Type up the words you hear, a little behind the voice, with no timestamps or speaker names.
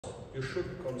you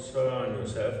should concern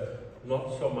yourself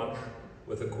not so much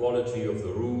with the quality of the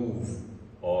roof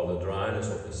or the dryness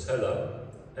of the cellar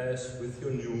as with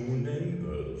your new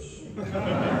neighbors.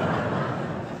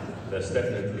 There's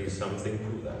definitely something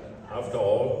to that. After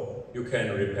all, you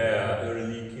can repair a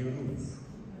leaky roof.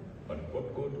 But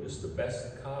what good is the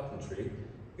best carpentry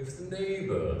if the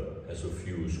neighbor has a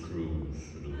few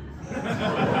screws loose?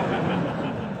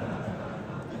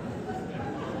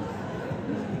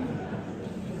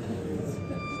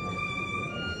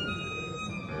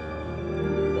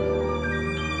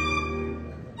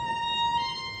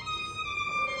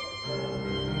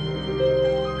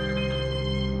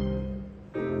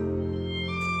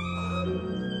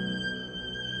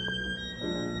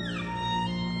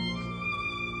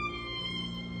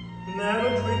 Never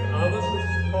treat others with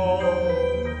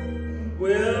scorn.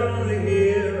 We're only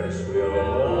here as we are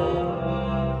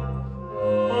born.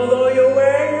 Although you're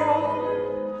way up,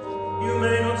 you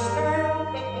may not stay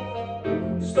up.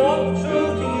 Stop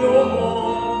tooting your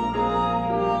horn.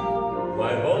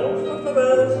 Why boast of the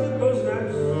wealth you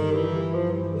possess,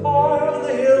 high on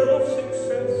the hill of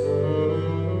success?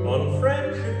 On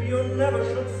friendship you never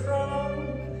should frown.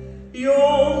 You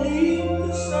all need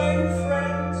the same